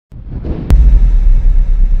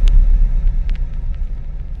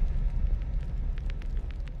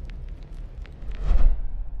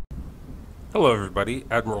Hello everybody,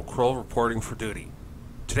 Admiral Kroll reporting for duty.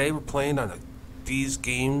 Today we're playing on a Deez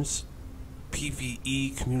Games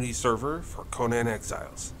PvE community server for Conan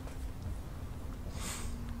Exiles.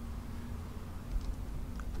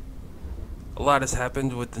 A lot has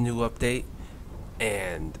happened with the new update,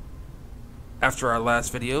 and after our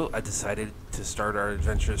last video I decided to start our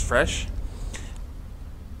adventures fresh.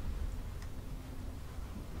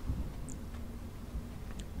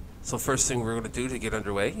 So first thing we're going to do to get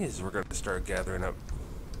underway is we're going to start gathering up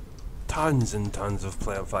tons and tons of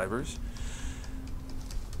plant fibers.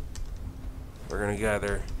 We're going to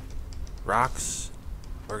gather rocks,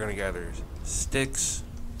 we're going to gather sticks,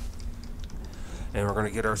 and we're going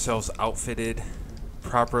to get ourselves outfitted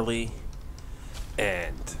properly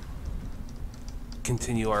and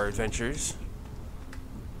continue our adventures.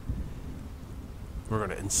 We're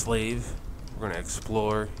going to enslave, we're going to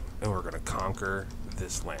explore, and we're going to conquer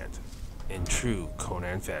this land in true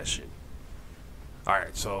Conan fashion.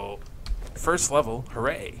 Alright, so first level,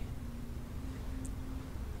 hooray!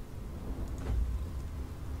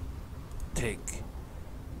 Take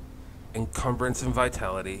encumbrance and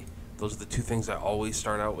vitality. Those are the two things I always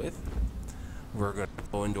start out with. We're going to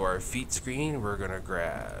go into our feat screen. We're going to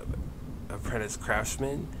grab apprentice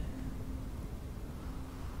craftsman.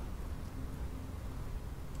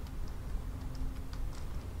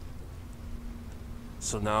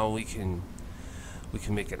 So now we can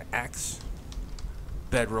make an axe,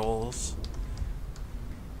 bedrolls.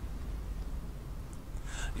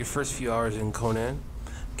 Your first few hours in Conan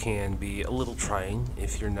can be a little trying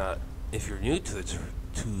if you're new to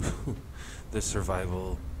the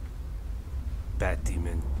survival bat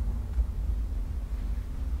demon.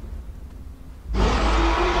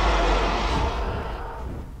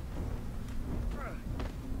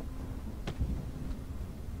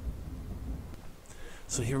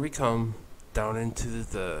 So here we come down into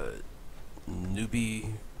the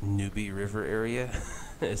Newbie River area,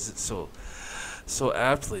 as it's so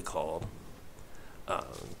aptly called.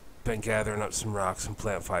 Been gathering up some rocks and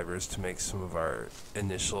plant fibers to make some of our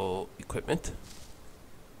initial equipment.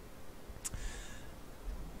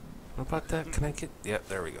 What about that? Can I get? Yep,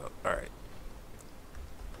 there we go. All right.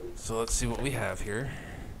 So let's see what we have here.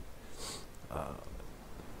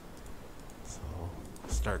 So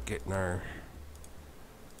start getting our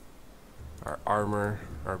armor,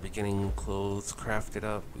 our beginning clothes crafted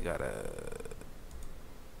up. We gotta...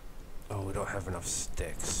 Oh, we don't have enough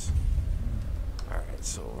sticks. Alright,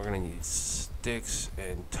 so we're gonna need sticks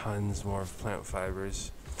and tons more of plant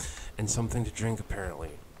fibers. And something to drink, apparently.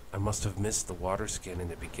 I must have missed the water skin in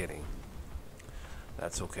the beginning.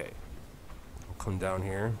 That's okay. We'll come down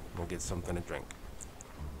here, we'll get something to drink.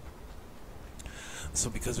 So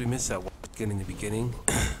because we missed that water skin in the beginning...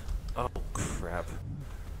 Oh, crap.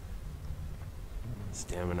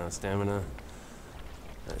 Stamina.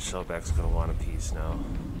 That shellback's gonna want a piece now.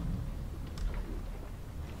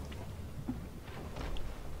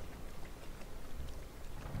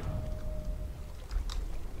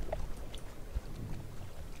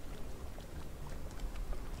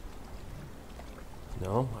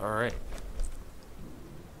 No? Alright.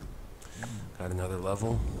 Got another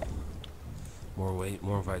level. More weight,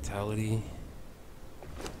 more vitality.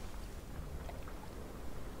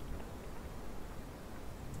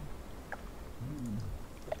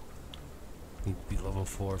 Need to be level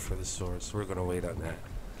 4 for the sword, so we're going to wait on that.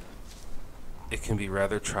 It can be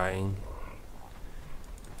rather trying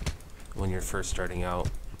when you're first starting out.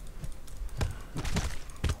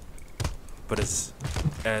 But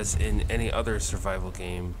as in any other survival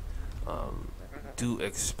game, do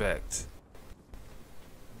expect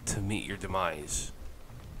to meet your demise.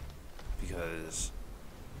 Because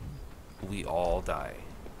we all die.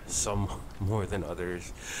 Some more than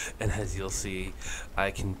others, and as you'll see,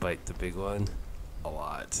 I can bite the big one a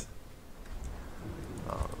lot.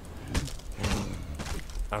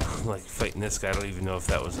 I don't like fighting this guy. I don't even know if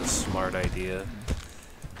that was a smart idea,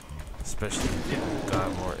 especially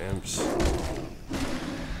God, more imps.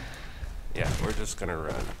 Yeah, we're just gonna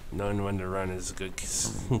run. Knowing when to run is a good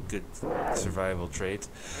survival trait.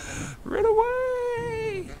 Run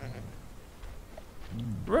away!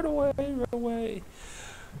 Run away! Run away!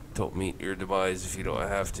 Don't meet your demise if you don't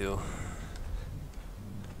have to.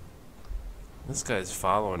 This guy's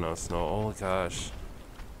following us now. Oh gosh.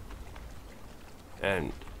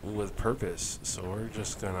 And with purpose. So we're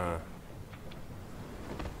just gonna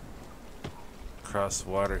cross the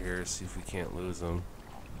water here, see if we can't lose him.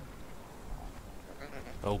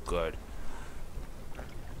 Oh good.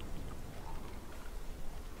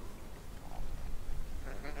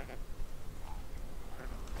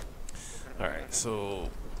 Alright, so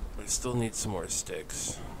we still need some more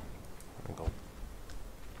sticks. I'll go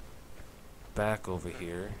back over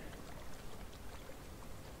here.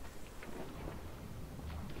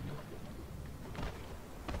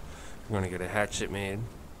 We're gonna get a hatchet made.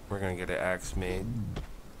 We're gonna get an axe made.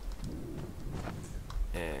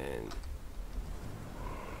 And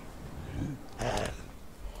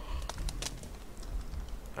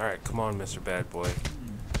alright, come on, Mr. Bad Boy.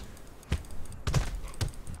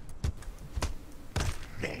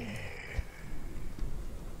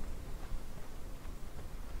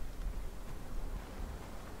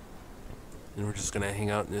 And we're just gonna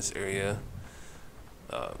hang out in this area,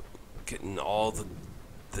 getting all the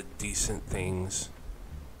decent things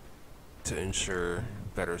to ensure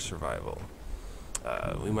better survival.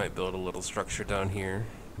 We might build a little structure down here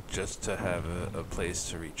just to have a place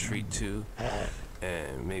to retreat to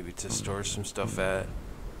and maybe to store some stuff at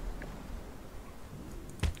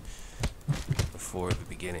for the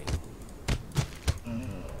beginning.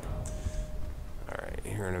 Alright,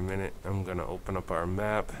 here in a minute I'm gonna open up our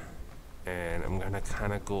map and I'm gonna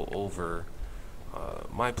kind of go over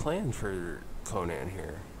my plan for Conan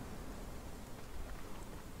here.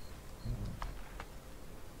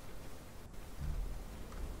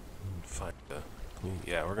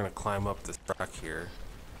 Yeah, we're gonna climb up this rock here.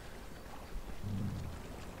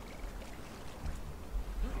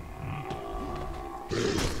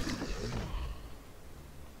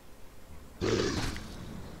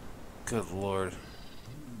 Good Lord.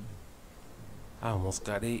 I almost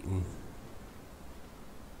got eaten.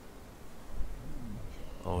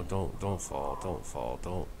 Oh, don't fall, don't fall,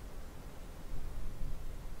 don't.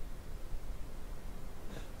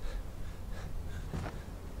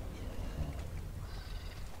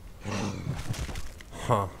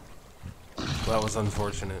 Huh. That was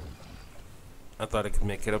unfortunate. I thought I could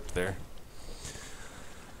make it up there.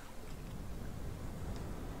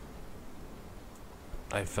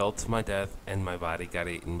 I fell to my death and my body got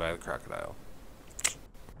eaten by the crocodile.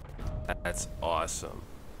 That's awesome.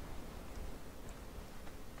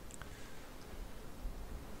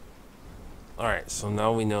 Alright, so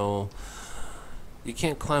now we know you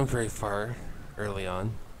can't climb very far early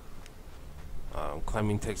on.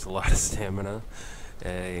 Climbing takes a lot of stamina,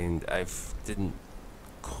 and I didn't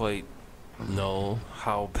quite know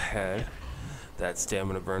how bad that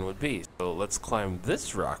stamina burn would be. So let's climb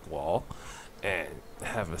this rock wall and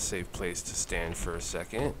have a safe place to stand for a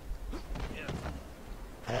second.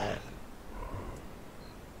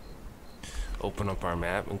 Open up our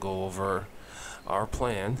map and go over our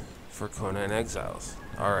plan for Conan Exiles.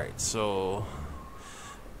 Alright, so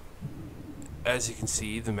as you can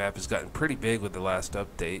see, the map has gotten pretty big with the last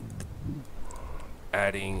update,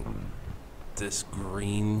 adding this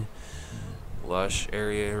green lush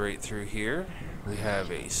area right through here. We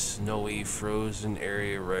have a snowy frozen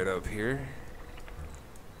area right up here.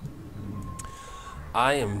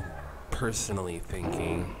 I am personally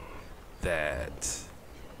thinking that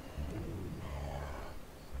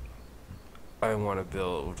I want to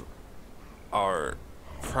build our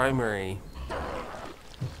primary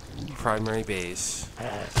base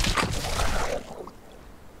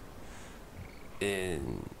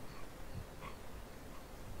in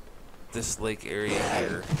this lake area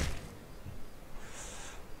here,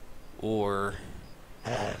 or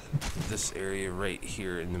this area right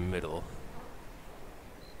here in the middle.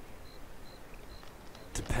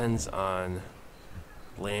 Depends on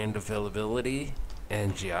land availability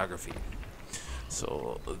and geography.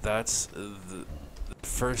 So that's the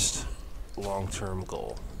first long-term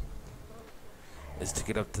goal, is to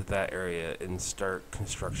get up to that area and start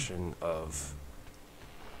construction of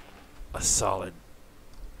a solid,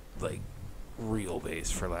 like, real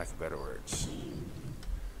base, for lack of better words.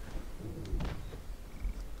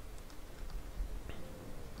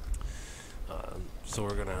 So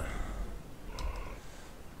we're gonna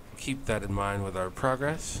keep that in mind with our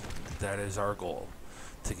progress. That is our goal,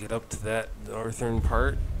 to get up to that northern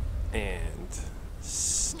part and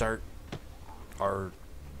start our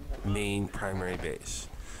main primary base.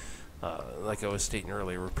 Like I was stating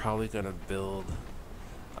earlier, we're probably going to build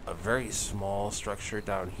a very small structure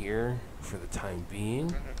down here for the time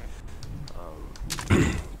being,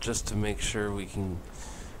 just to make sure we can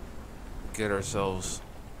get ourselves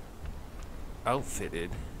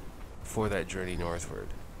outfitted for that journey northward.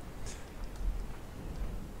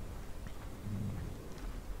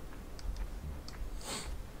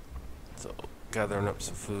 So gathering up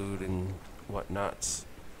some food and whatnots,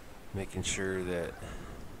 making sure that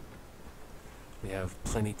we have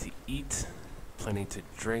plenty to eat, plenty to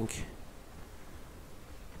drink.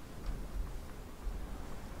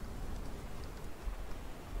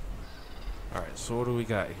 Alright, so what do we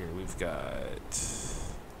got here? We've got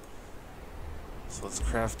some So let's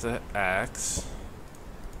craft the axe.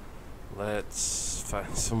 Let's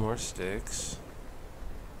find some more sticks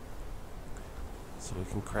so we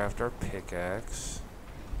can craft our pickaxe.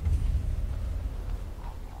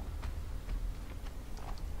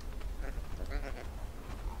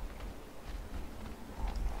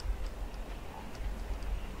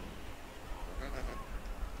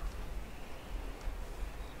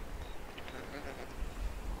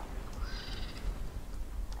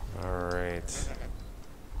 Alright.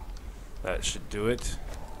 That should do it.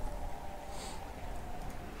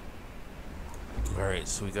 Alright,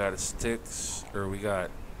 so we got sticks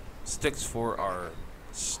for our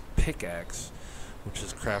pickaxe, which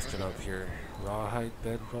is crafted up here. Rawhide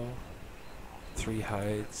bedroll, 3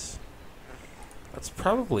 hides. That's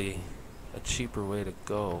probably a cheaper way to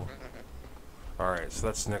go. Alright, so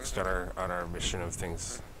that's next on our mission of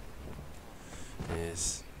things,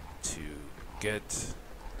 is to get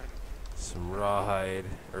some rawhide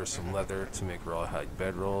or some leather to make rawhide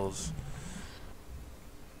bedrolls.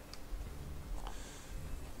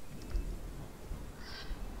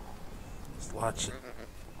 There's lots of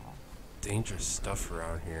dangerous stuff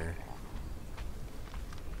around here.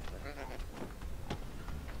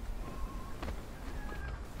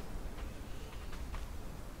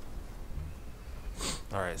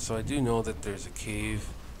 Alright, so I do know that there's a cave.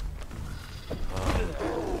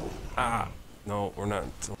 No, we're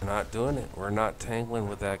not doing it. We're not tangling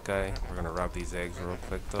with that guy. We're gonna rob these eggs real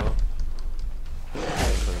quick though.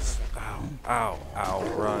 Because, ow,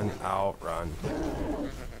 run.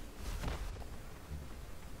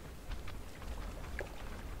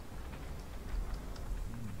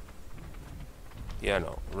 Yeah,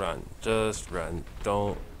 no, run. Just run.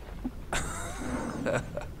 Don't. I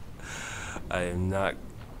am not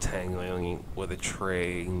tangling with a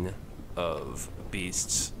train of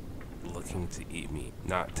beasts looking to eat me.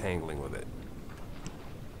 Not tangling with it.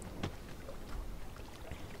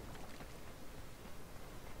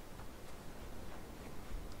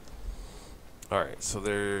 Alright, so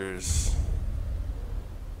there's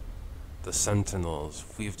the sentinels.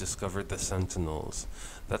 We've discovered the sentinels.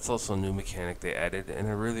 That's also a new mechanic they added, and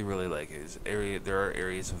I really like it. There are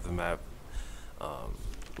areas of the map,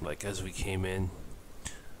 like as we came in,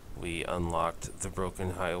 we unlocked the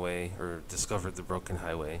broken highway, or discovered the broken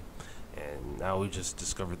highway, and now we just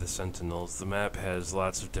discovered the sentinels. The map has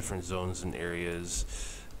lots of different zones and areas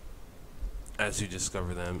as you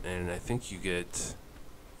discover them, and I think you get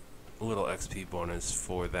a little XP bonus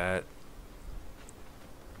for that.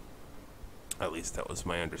 At least that was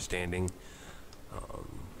my understanding.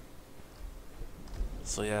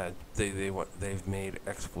 So yeah, they've made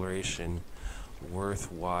exploration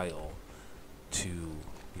worthwhile to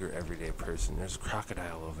your everyday person. There's a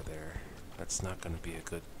crocodile over there. That's not going to be a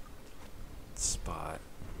good spot.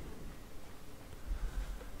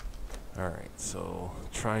 Alright, so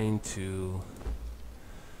trying to,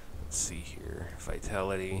 let's see here,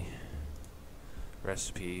 vitality,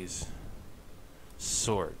 recipes,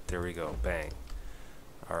 sword, there we go, bang.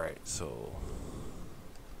 Alright, so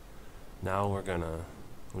now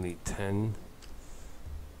we need 10.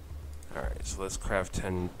 Alright, so let's craft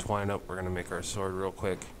 10 twine up. We're gonna make our sword real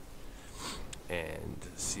quick and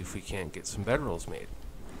see if we can't get some bedrolls made.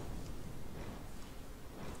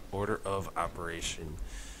 Order of operation.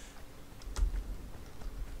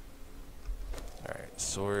 Alright,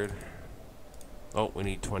 sword. Oh, we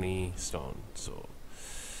need 20 stone, so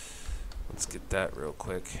let's get that real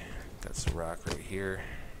quick. Got some rock right here.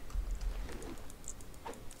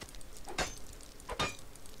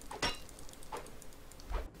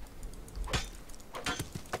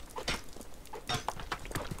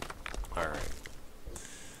 Alright.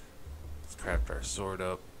 Let's craft our sword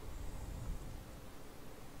up.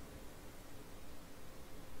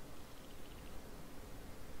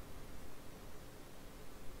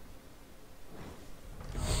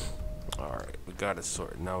 Alright, we got a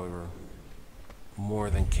sword. Now we were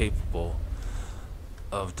more than capable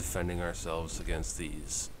of defending ourselves against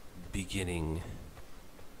these beginning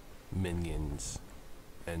minions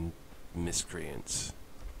and miscreants.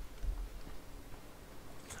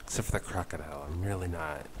 Except for the crocodile. I'm really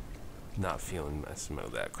not feeling messing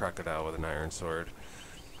with that crocodile with an iron sword.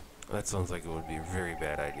 That sounds like it would be a very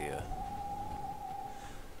bad idea.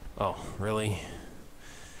 Oh, really?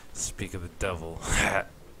 Speak of the devil.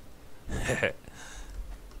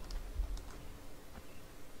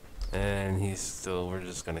 And we're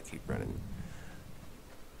just gonna keep running.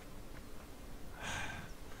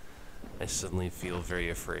 I suddenly feel very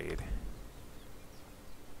afraid.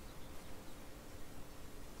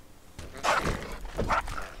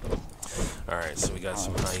 Alright, so we got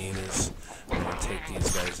some hyenas. We're gonna take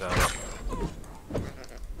these guys out.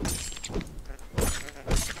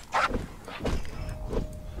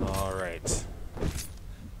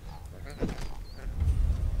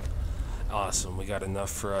 got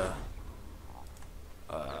enough for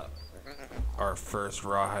our first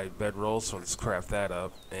rawhide bedroll, so let's craft that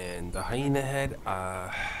up. And the hyena head,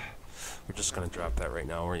 we're just gonna drop that right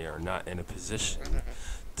now. We are not in a position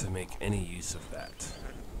to make any use of that,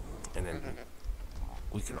 and then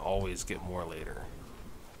we can always get more later.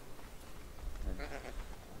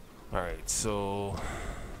 Alright, so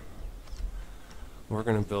we're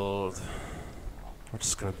gonna build,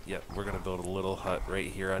 we're gonna build a little hut right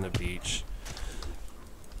here on the beach.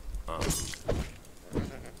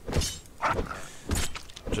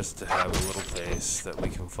 Just to have a little place that we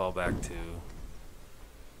can fall back to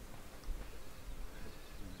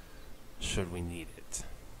should we need it.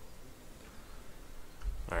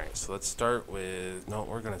 Alright, so let's start with, no,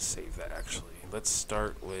 we're gonna save that actually. Let's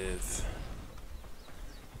start with,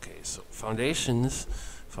 okay, so foundations,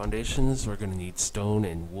 we're gonna need stone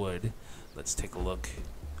and wood. Let's take a look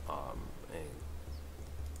and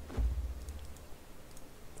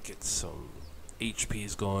get some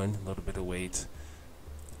HPs going, a little bit of weight.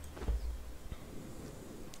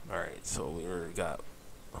 Alright, so we already got,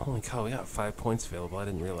 holy cow, we got 5 points available. I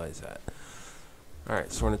didn't realize that.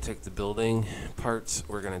 Alright, so we're going to take the building parts,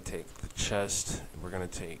 we're going to take the chest, we're going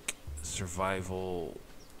to take survival,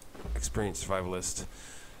 experienced survivalist,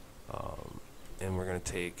 and we're going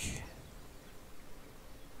to take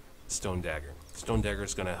stone dagger. Stone dagger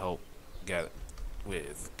is going to help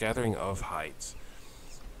with gathering of hides.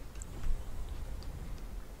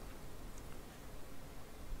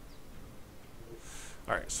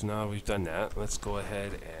 Alright, so now we've done that, let's go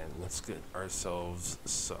ahead and let's get ourselves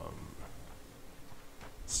some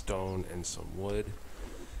stone and some wood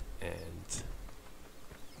and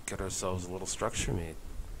get ourselves a little structure made.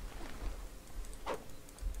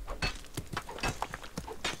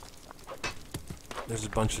 There's a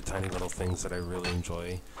bunch of tiny little things that I really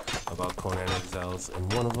enjoy about Conan Exiles,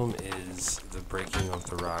 and one of them is the breaking of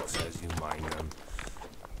the rocks as you mine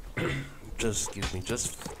them. Just gives me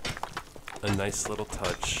just a nice little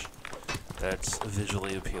touch that's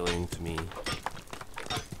visually appealing to me.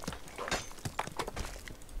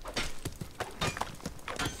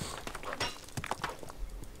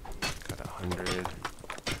 Got 100.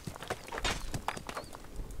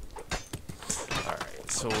 Alright,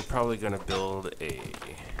 so we're probably gonna build a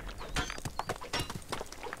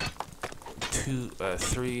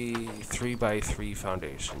 3 by 3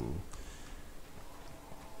 foundation.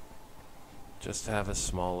 Just to have a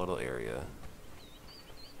small little area.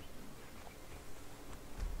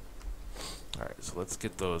 Alright, so let's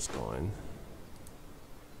get those going.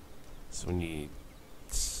 So we need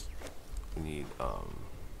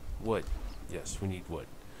wood. Yes, we need wood.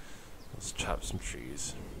 Let's chop some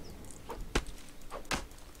trees.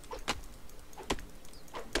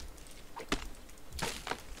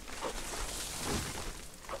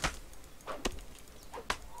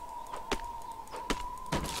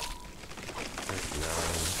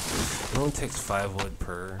 It only takes 5 wood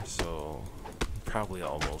per, so probably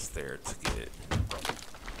almost there to get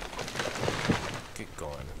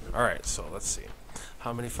going. Alright, so let's see.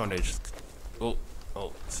 How many foundations? Oh,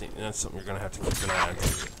 see, that's something you're gonna have to keep an eye on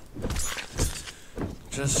too.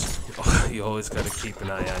 You always gotta keep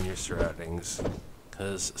an eye on your surroundings,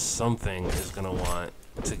 because something is gonna want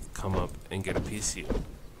to come up and get a piece of you.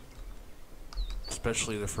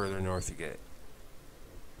 Especially the further north you get.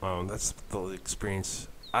 That's the experience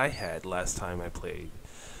I had last time I played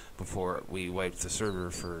before we wiped the server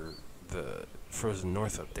for the Frozen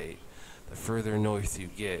North update. The further north you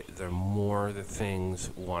get, the more the things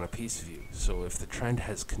want a piece of you. So if the trend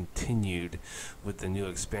has continued with the new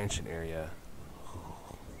expansion area,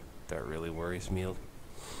 that really worries me.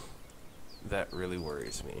 That really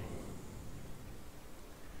worries me.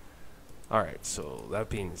 Alright, so that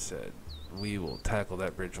being said, we will tackle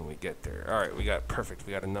that bridge when we get there. Alright, we got perfect.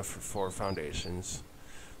 We got enough for 4 foundations.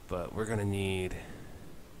 But we're gonna need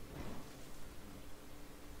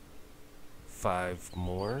 5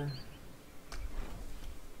 more.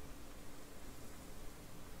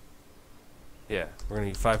 Yeah, we're gonna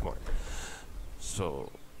need 5 more.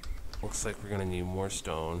 So, looks like we're gonna need more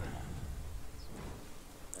stone.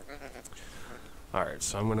 Alright,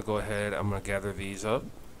 so I'm gonna go ahead, I'm gonna gather these up,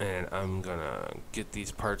 and I'm gonna get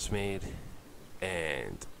these parts made,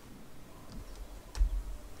 and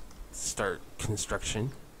start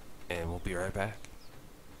construction, and we'll be right back.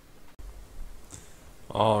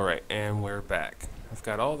 Alright, and we're back. I've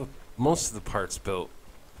got most of the parts built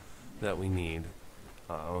that we need.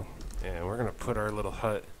 And we're gonna put our little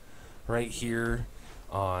hut right here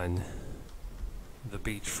on the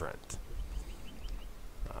beachfront.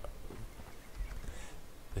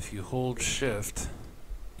 If you hold shift,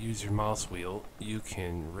 use your mouse wheel, you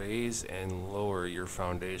can raise and lower your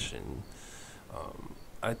foundation.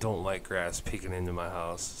 I don't like grass peeking into my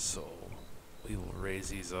house, so we will raise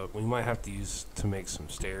these up. We might have to use to make some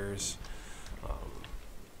stairs.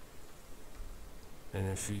 And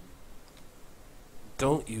if you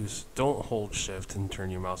don't hold shift and turn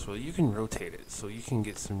your mouse wheel, you can rotate it so you can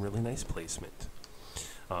get some really nice placement.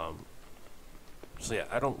 So yeah,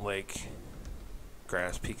 I don't like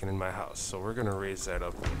grass peeking in my house, so we're gonna raise that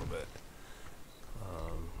up a little bit.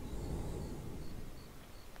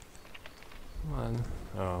 Come on.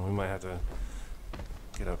 Oh, we might have to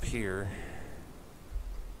get up here.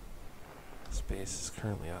 Space is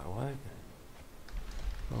currently out. What?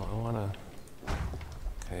 Oh, I wanna.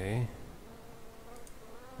 Okay.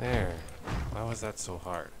 There. Why was that so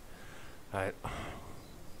hard? Crap.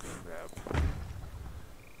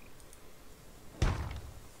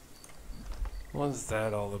 What's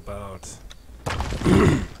that all about?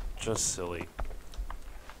 Just silly.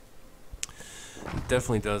 It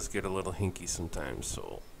definitely does get a little hinky sometimes,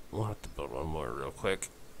 so we'll have to build one more real quick.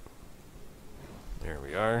 There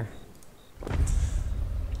we are.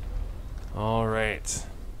 Alright.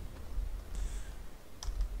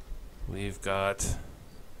 We've got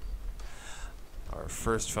our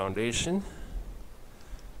first foundation.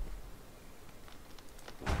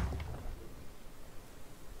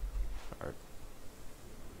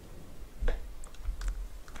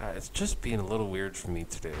 God, it's just being a little weird for me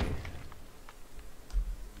today.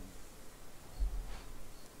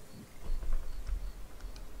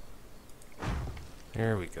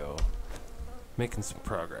 There we go. Making some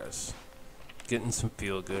progress. Getting some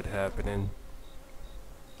feel good happening.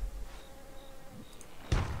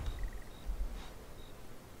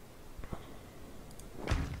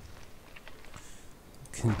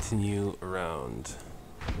 Continue around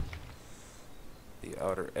the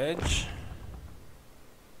outer edge.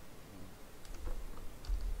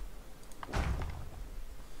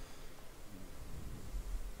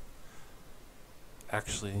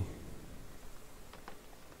 Actually,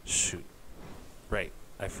 shoot. Right,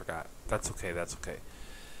 I forgot. That's okay, that's okay.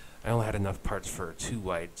 I only had enough parts for a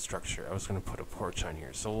 2-wide structure. I was going to put a porch on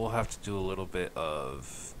here, so we'll have to do a little bit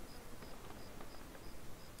of...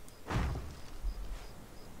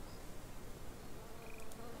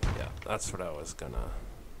 Yeah, that's what I was gonna...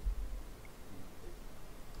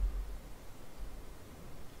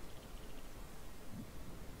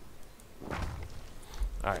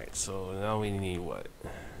 Alright, so now we need what?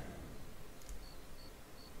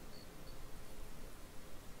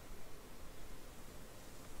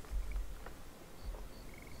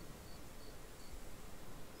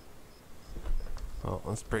 Well,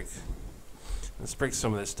 let's break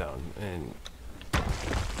some of this down, and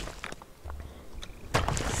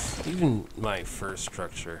even my first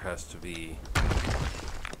structure has to be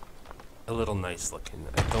a little nice looking.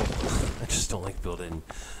 I just don't like building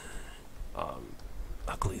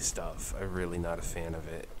ugly stuff. I'm really not a fan of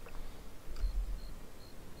it.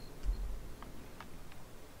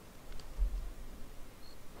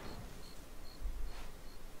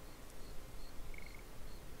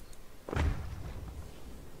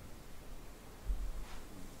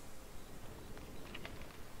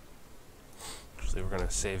 Actually, we're going to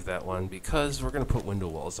save that one because we're going to put window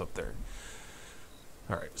walls up there.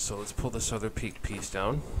 Alright, so let's pull this other peak piece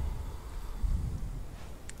down.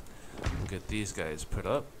 Get these guys put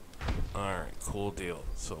up. Alright, cool deal.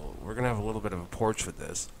 So we're gonna have a little bit of a porch with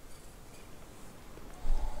this.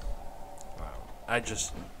 Wow.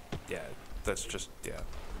 Yeah, that's just, yeah.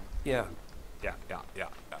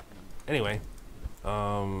 Anyway,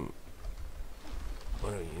 you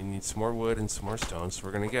need some more wood and some more stone, so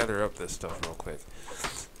we're gonna gather up this stuff real quick.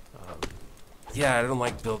 Yeah, I don't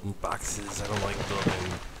like building boxes. I don't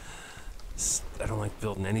like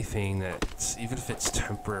building anything that's, even if it's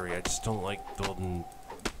temporary, I just don't like building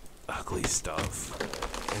ugly stuff.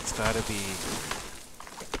 It's gotta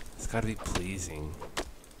be pleasing.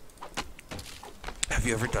 Have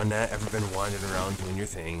you ever done that? Ever been wandering around doing your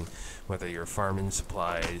thing, whether you're farming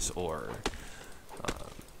supplies or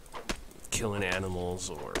killing animals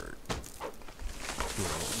or, you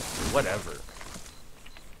know, whatever,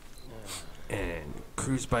 and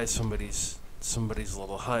cruise by somebody's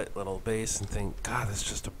little hut, little base, and think, God, that's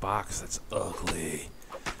just a box that's ugly.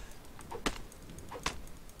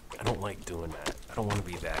 I don't like doing that. I don't want to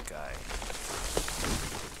be that guy.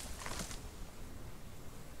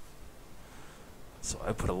 So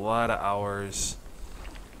I put a lot of hours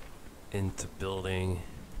into building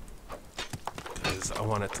because I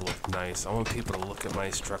want it to look nice. I want people to look at my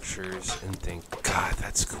structures and think, God,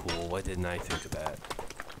 that's cool. Why didn't I think of that?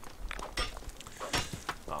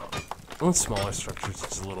 On smaller structures,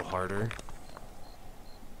 it's a little harder.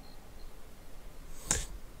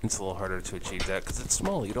 It's a little harder to achieve that because it's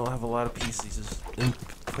small. You don't have a lot of pieces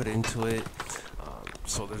put into it.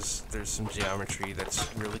 So there's some geometry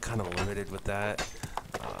that's really kind of limited with that.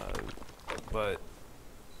 But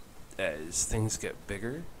as things get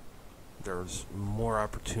bigger, there's more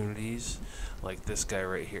opportunities. Like this guy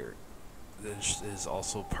right here. This is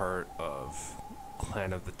also part of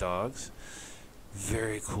Clan of the Dogs.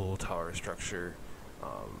 Very cool tower structure.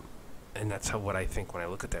 And that's what I think when I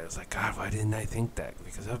look at that. It's like, God, why didn't I think that?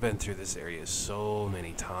 Because I've been through this area so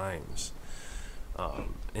many times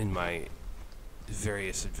in my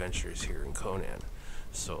various adventures here in Conan.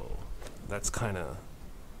 So that's kind of...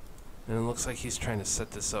 And it looks like he's trying to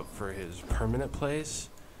set this up for his permanent place.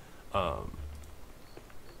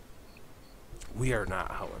 We are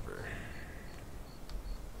not, however.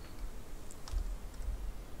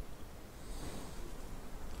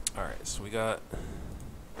 Alright, so we got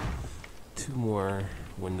 2 more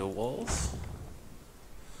window walls.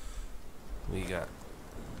 We got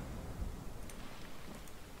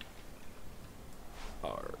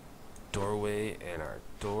our doorway and our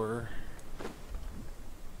door.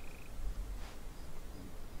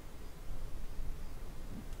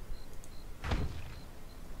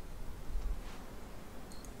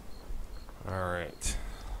 Alright,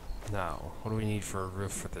 now what do we need for a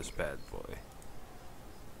roof for this bad boy?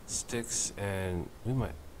 Sticks, and we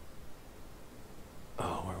might...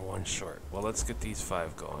 Oh, we're 1 short. Well, let's get these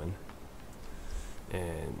 5 going.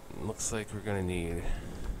 And looks like we're gonna need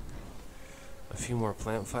a few more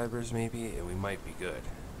plant fibers maybe, and we might be good.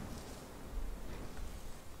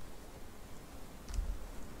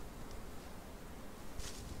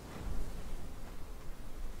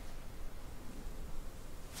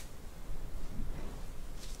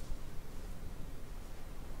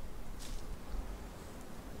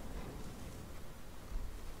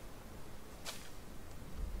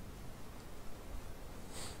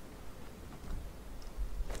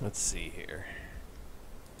 Let's see here.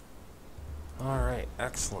 Alright,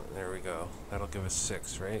 excellent. There we go. That'll give us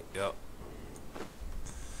 6, right? Yep.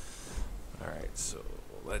 Alright, so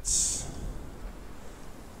let's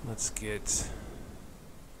get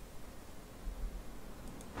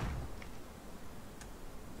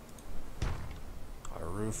our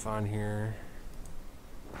roof on here.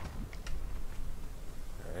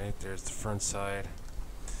 Alright, there's the front side.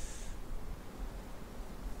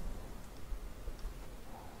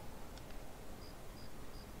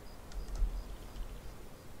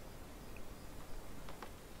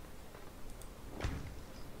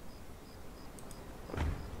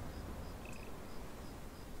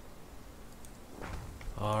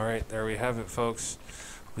 Alright, there we have it, folks.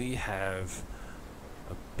 We have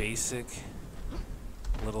a basic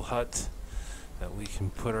little hut that we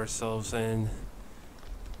can put ourselves in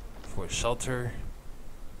for shelter.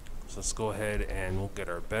 So let's go ahead and we'll get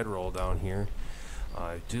our bedroll down here.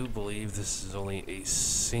 I do believe this is only a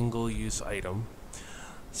single-use item.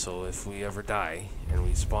 So if we ever die and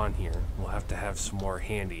we spawn here, we'll have to have some more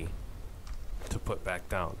handy to put back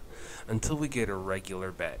down until we get a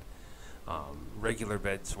regular bed. Regular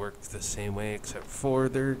beds work the same way, except for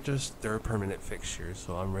they're a permanent fixture,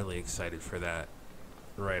 so I'm really excited for that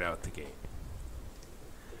right out the gate.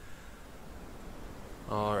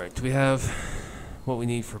 Alright, do we have what we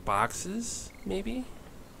need for boxes, maybe?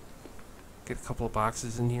 Get a couple of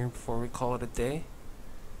boxes in here before we call it a day.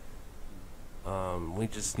 We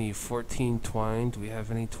just need 14 twine. Do we have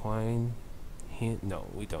any twine? No,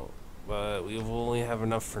 we don't. But we will only have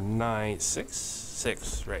enough for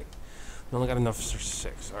 6, right. We only got enough for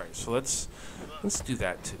 6. Alright, so let's do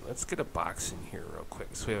that too. Let's get a box in here real quick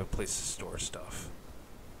so we have a place to store stuff.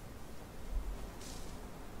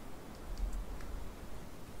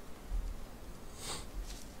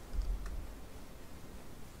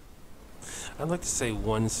 I'd like to say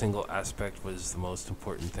one single aspect was the most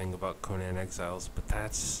important thing about Conan Exiles, but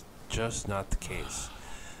that's just not the case.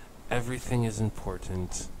 Everything is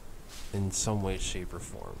important in some way, shape, or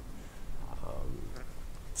form.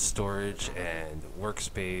 Storage and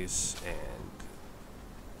workspace and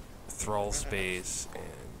thrall space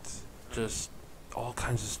and just all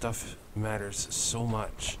kinds of stuff matters so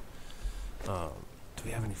much. Do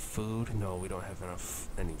we have any food? No, we don't have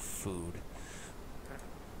any food.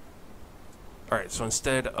 Alright, so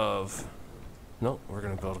instead of... No, we're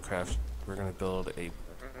going to build a craft. We're going to build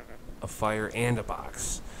a fire and a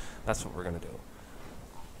box. That's what we're going to do.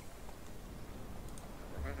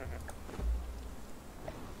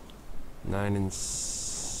 Nine and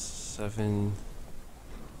 7.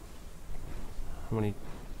 How many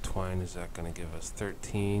twine is that going to give us?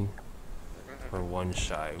 13. We're one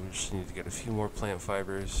shy. We just need to get a few more plant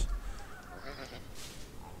fibers.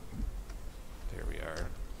 There we are.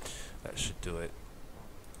 That should do it.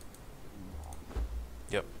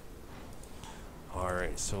 Yep.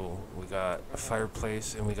 Alright, so we got a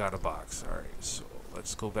fireplace and we got a box. Alright, so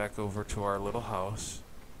let's go back over to our little house.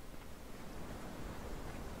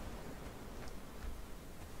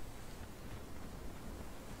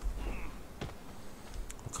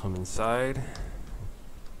 We'll come inside.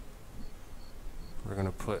 We're going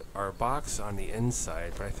to put our box on the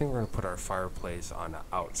inside, but I think we're going to put our fireplace on the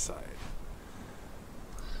outside.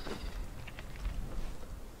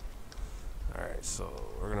 Alright, so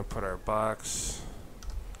we're going to put our box,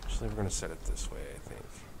 actually we're going to set it this way, I think.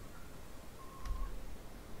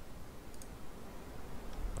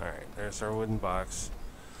 Alright, there's our wooden box.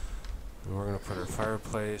 And we're going to put our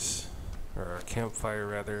fireplace, or our campfire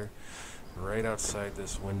rather, right outside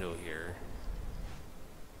this window here.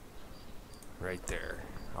 Right there.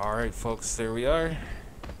 Alright folks, there we are.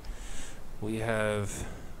 We have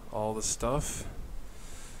all the stuff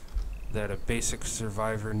that a basic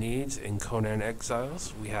survivor needs in Conan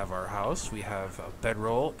Exiles. We have our house, we have a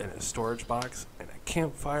bedroll and a storage box and a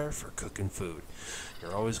campfire for cooking food.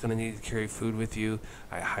 You're always going to need to carry food with you.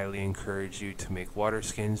 I highly encourage you to make water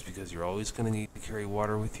skins because you're always going to need to carry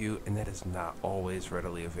water with you, and that is not always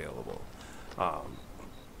readily available.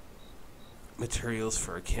 Materials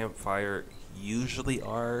for a campfire usually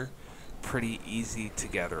are pretty easy to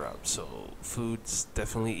gather up, so food's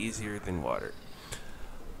definitely easier than water.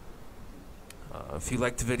 If you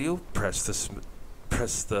liked the video, press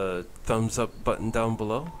the thumbs up button down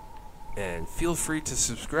below, and feel free to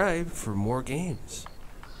subscribe for more games.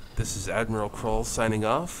 This is Admiral Kroll signing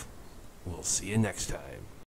off. We'll see you next time.